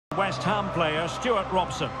West Ham player Stuart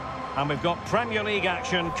Robson, and we've got Premier League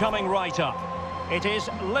action coming right up. It is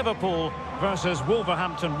Liverpool versus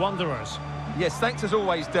Wolverhampton Wanderers. Yes, thanks as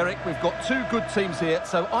always, Derek. We've got two good teams here,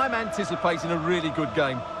 so I'm anticipating a really good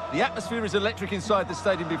game. The atmosphere is electric inside the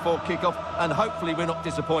stadium before kick-off, and hopefully we're not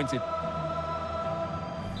disappointed.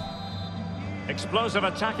 Explosive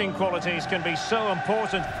attacking qualities can be so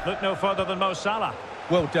important. Look no further than Mo Salah.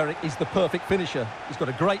 Well, Derek, he's the perfect finisher. He's got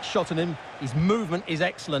a great shot on him, his movement is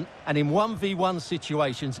excellent, and in 1v1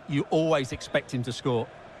 situations, you always expect him to score.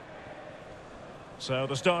 So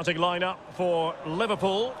the starting lineup for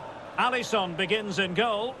Liverpool. Alisson begins in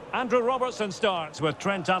goal. Andrew Robertson starts with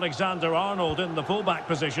Trent Alexander-Arnold in the fullback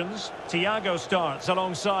positions. Thiago starts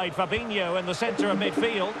alongside Fabinho in the centre of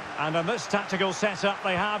midfield. And in this tactical setup,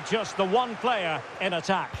 they have just the one player in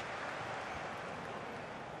attack.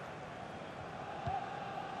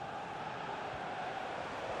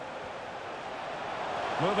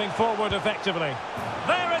 Moving forward effectively.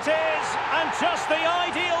 There it is! And just the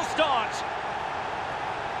ideal start.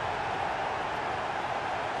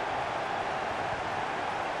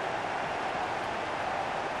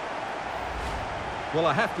 Well,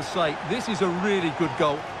 I have to say, this is a really good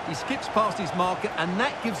goal. He skips past his marker, and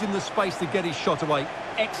that gives him the space to get his shot away.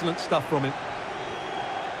 Excellent stuff from him.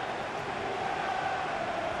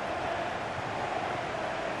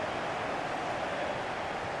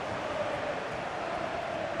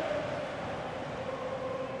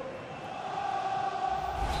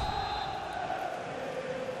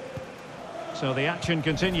 So the action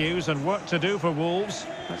continues and work to do for Wolves.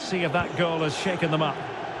 Let's see if that goal has shaken them up.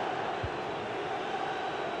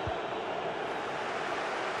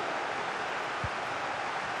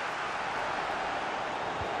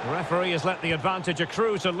 The referee has let the advantage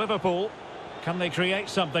accrue to Liverpool. Can they create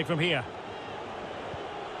something from here?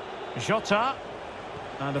 Jota.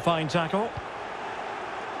 And a fine tackle.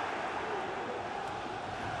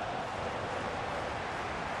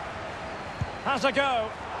 Has a go.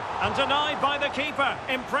 And denied by the keeper.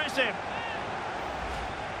 Impressive.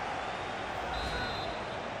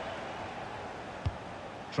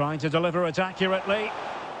 Trying to deliver it accurately.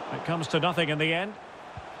 It comes to nothing in the end.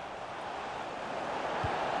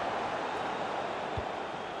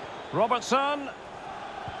 Robertson.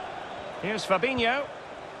 Here's Fabinho.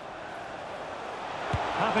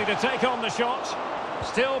 Happy to take on the shot.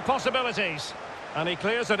 Still possibilities. And he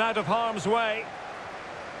clears it out of harm's way.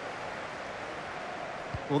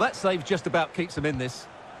 Well, that save just about keeps them in this,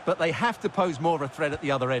 but they have to pose more of a threat at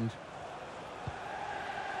the other end.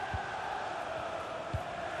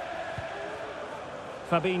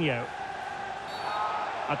 Fabinho.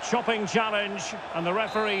 A chopping challenge, and the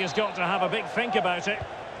referee has got to have a big think about it.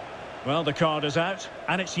 Well, the card is out,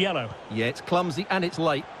 and it's yellow. Yeah, it's clumsy and it's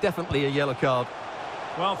late. Definitely a yellow card.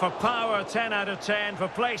 Well, for power, 10 out of 10. For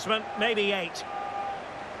placement, maybe 8.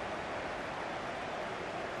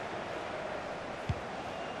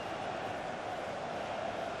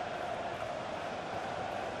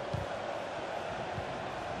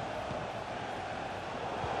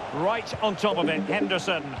 Right on top of it,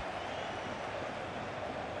 Henderson.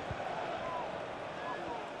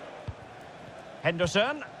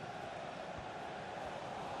 Henderson.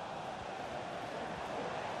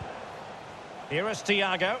 Here is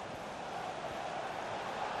Thiago.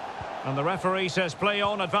 And the referee says play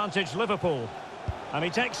on, advantage Liverpool. And he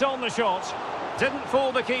takes on the shot. Didn't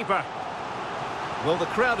fool the keeper. Well, the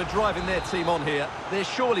crowd are driving their team on here. They're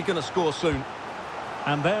surely going to score soon.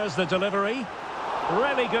 And there's the delivery.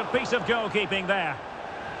 Really good piece of goalkeeping there.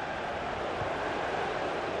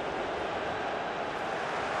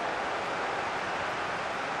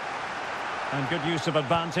 And good use of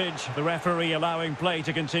advantage. The referee allowing play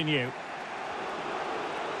to continue.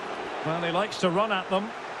 Well, he likes to run at them.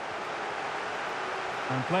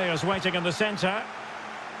 And players waiting in the centre.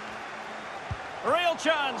 Real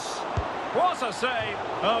chance. What a save.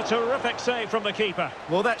 Oh, terrific save from the keeper.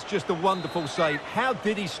 Well, that's just a wonderful save. How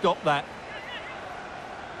did he stop that?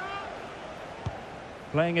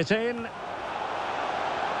 Playing it in.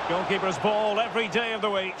 Goalkeeper's ball every day of the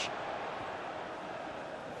week.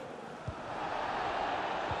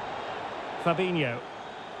 Fabinho.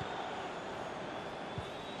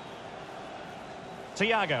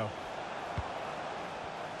 Thiago.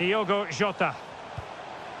 Diogo Jota.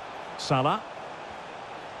 Salah.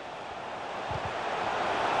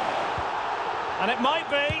 And it might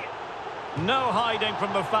be. No hiding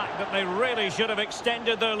from the fact that they really should have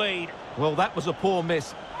extended their lead. Well, that was a poor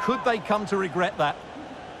miss. Could they come to regret that?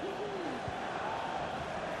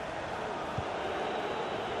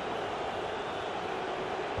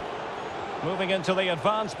 Moving into the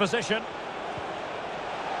advanced position.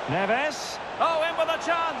 Neves. Oh, in with a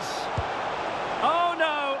chance. Oh,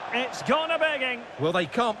 no, it's gone a-begging. Well, they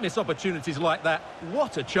can't miss opportunities like that.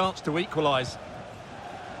 What a chance to equalise.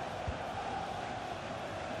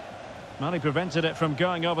 Well, he prevented it from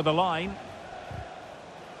going over the line.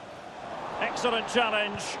 Excellent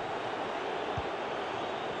challenge.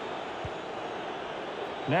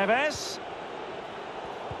 Neves.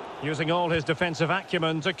 Using all his defensive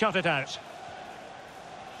acumen to cut it out.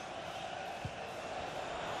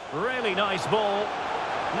 Really nice ball.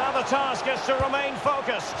 Now the task is to remain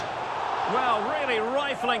focused. Well, really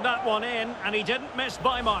rifling that one in, and he didn't miss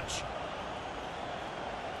by much.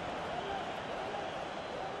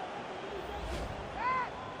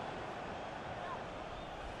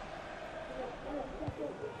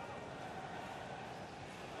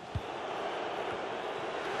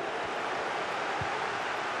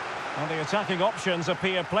 Well, the attacking options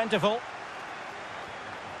appear plentiful.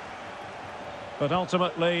 But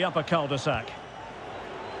ultimately up a cul-de-sac.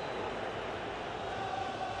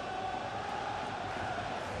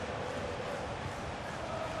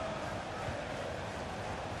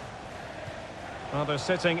 Well, they're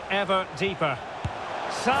sitting ever deeper.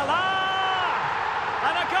 Salah!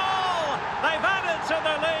 And a goal! They've added to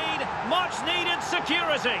their lead. Much needed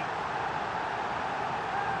security.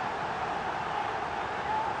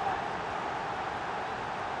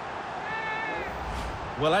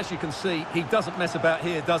 Well, as you can see, he doesn't mess about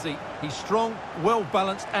here, does he? He's strong,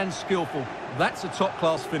 well-balanced and skillful. That's a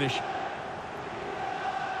top-class finish.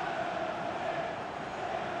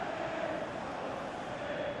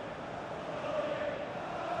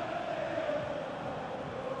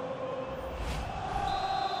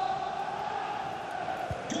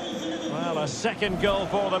 Well, a second goal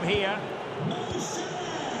for them here.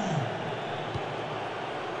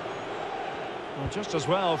 Well, just as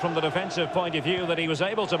well from the defensive point of view that he was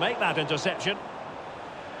able to make that interception.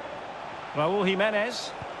 Raúl Jiménez.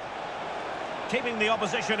 Keeping the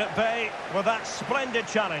opposition at bay with that splendid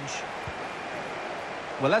challenge.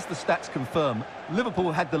 Well, as the stats confirm,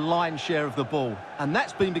 Liverpool had the lion's share of the ball, and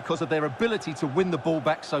that's been because of their ability to win the ball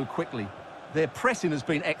back so quickly. Their pressing has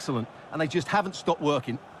been excellent, and they just haven't stopped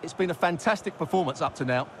working. It's been a fantastic performance up to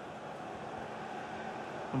now.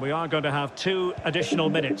 And we are going to have 2 additional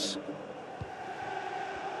minutes.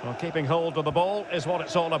 Well, keeping hold of the ball is what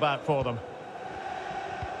it's all about for them.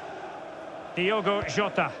 Diogo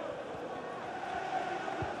Jota.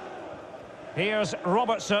 Here's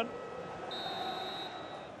Robertson.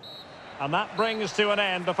 And that brings to an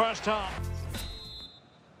end the first half.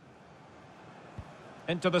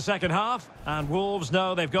 Into the second half, and Wolves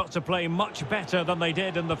know they've got to play much better than they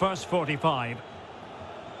did in the first 45.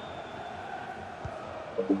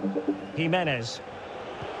 Jimenez.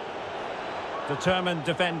 Determined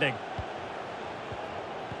defending.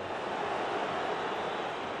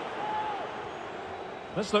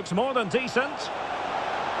 This looks more than decent.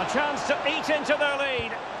 A chance to eat into their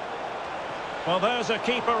lead. Well, there's a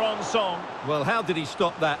keeper on song. Well, how did he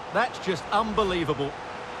stop that? That's just unbelievable.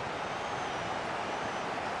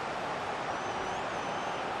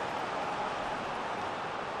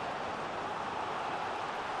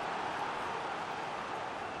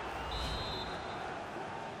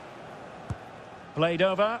 Played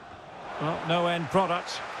over. Well, no end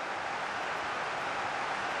product.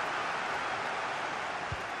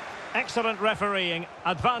 Excellent refereeing.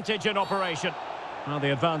 Advantage in operation. Well,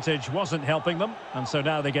 the advantage wasn't helping them, and so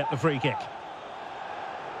now they get the free kick.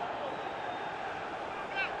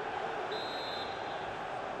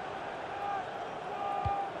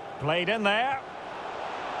 Played in there.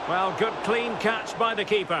 Well, good clean catch by the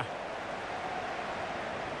keeper.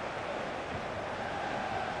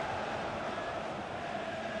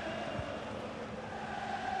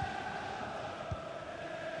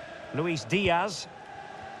 Luis Diaz.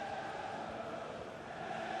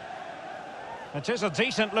 It is a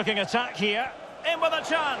decent-looking attack here. In with a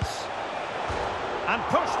chance. And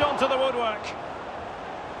pushed onto the woodwork.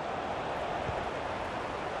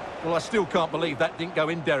 Well, I still can't believe that didn't go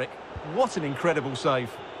in, Derek. What an incredible save.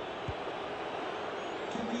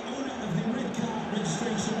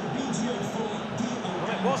 Well,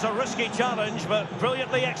 it was a risky challenge, but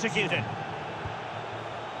brilliantly executed.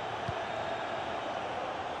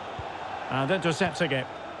 And intercepting it.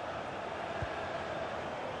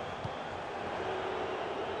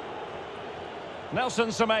 Nelson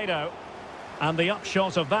Semedo. And the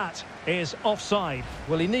upshot of that is offside.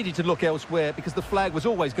 Well, he needed to look elsewhere because the flag was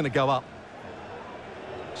always going to go up.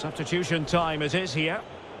 Substitution time it is here.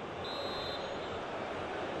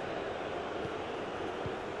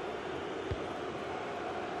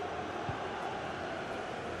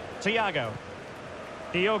 Thiago.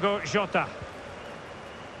 Diogo Jota.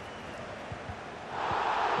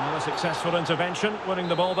 Well, a successful intervention, winning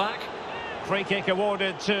the ball back. Free kick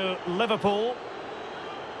awarded to Liverpool.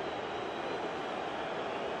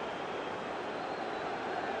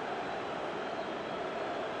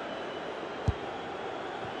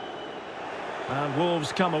 And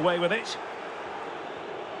Wolves come away with it.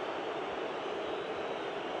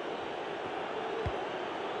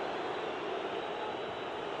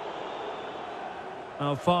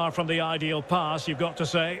 Well, far from the ideal pass, you've got to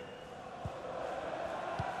say.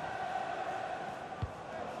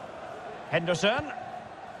 Henderson.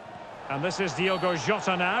 And this is Diogo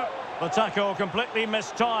Jota now. The tackle completely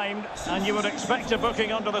mistimed, and you would expect a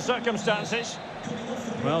booking under the circumstances.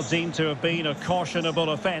 Well, deemed to have been a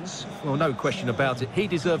cautionable offence. Well, no question about it. He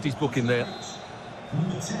deserved his booking there.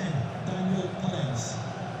 Number 10, Daniel Palace.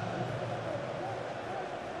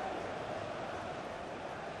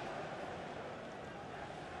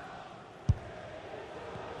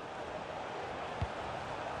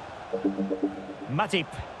 Matip.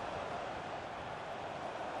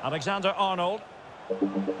 Alexander-Arnold.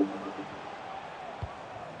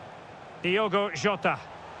 Diogo Jota.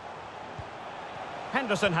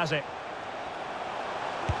 Henderson has it.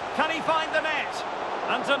 Can he find the net?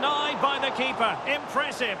 And denied by the keeper.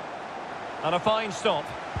 Impressive. And a fine stop.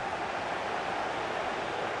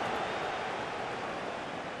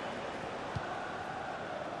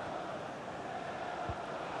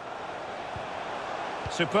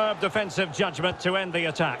 Superb defensive judgment to end the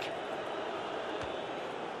attack.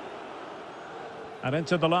 And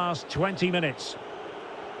into the last 20 minutes.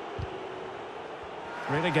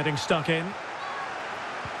 Really getting stuck in.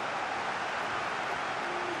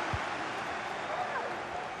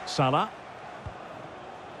 Salah.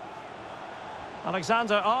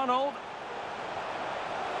 Alexander-Arnold.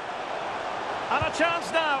 And a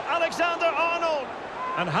chance now. Alexander-Arnold.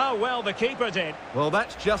 And how well the keeper did. Well,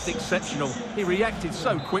 that's just exceptional. He reacted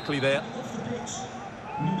so quickly there.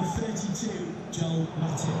 Number 32, Joel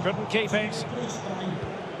Matip. Couldn't keep it.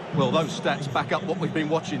 Well, those stats back up what we've been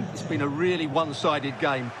watching. It's been a really one-sided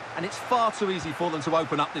game, and it's far too easy for them to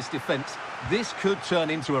open up this defence. This could turn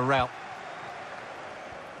into a rout.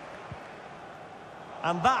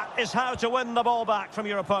 And that is how to win the ball back from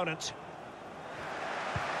your opponent.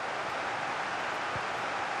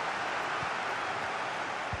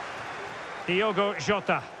 Diogo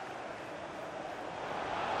Jota.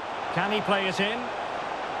 Can he play it in?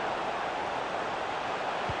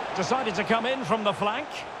 Decided to come in from the flank.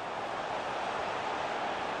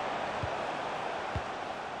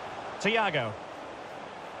 Thiago.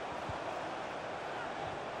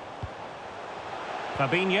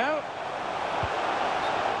 Fabinho.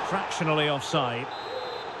 Fractionally offside.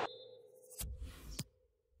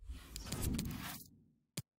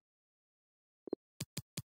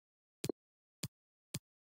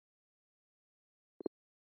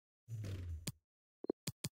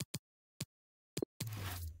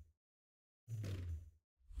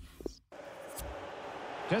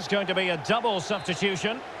 There's going to be a double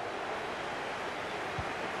substitution.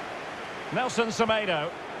 Nelson Semedo.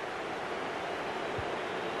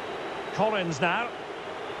 Collins now.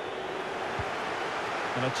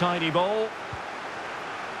 And a tidy ball.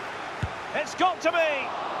 It's got to be!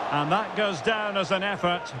 And that goes down as an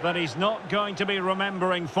effort that he's not going to be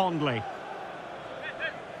remembering fondly.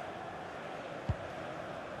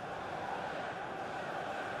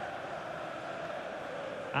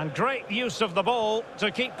 And great use of the ball to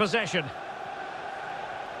keep possession.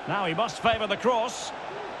 Now he must favour the cross.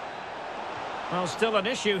 Well, still an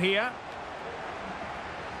issue here.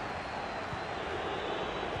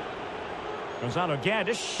 Gonzalo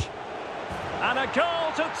Guedes. And a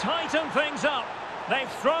goal to tighten things up. They've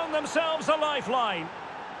thrown themselves a lifeline.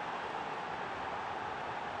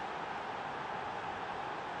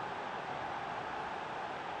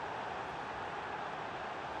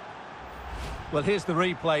 Well, here's the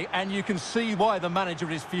replay, and you can see why the manager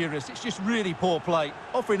is furious. It's just really poor play,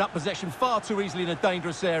 offering up possession far too easily in a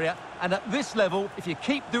dangerous area. And at this level, if you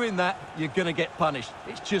keep doing that, you're going to get punished.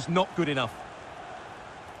 It's just not good enough.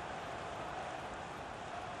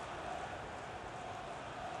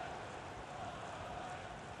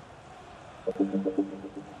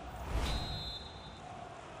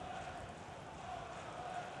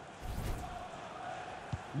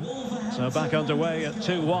 So back underway at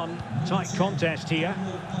 2-1. Tight contest here.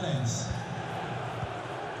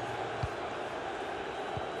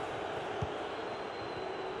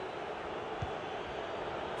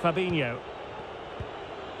 Fabinho.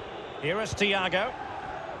 Here is Thiago.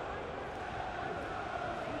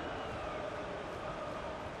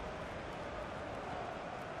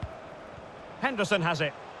 Henderson has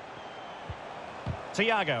it.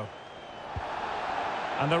 Thiago.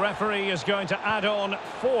 And the referee is going to add on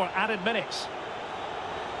 4 added minutes.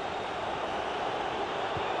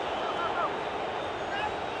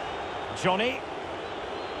 Johnny.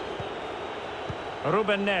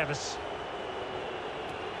 Ruben Neves.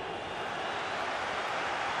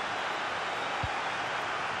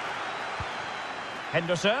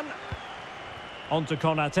 Henderson. On to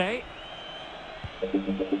Konate.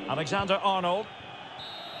 Alexander-Arnold.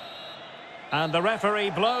 And the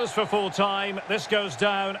referee blows for full time. This goes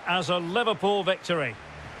down as a Liverpool victory.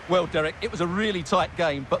 Well, Derek, it was a really tight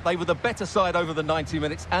game, but they were the better side over the 90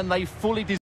 minutes, and they fully deserved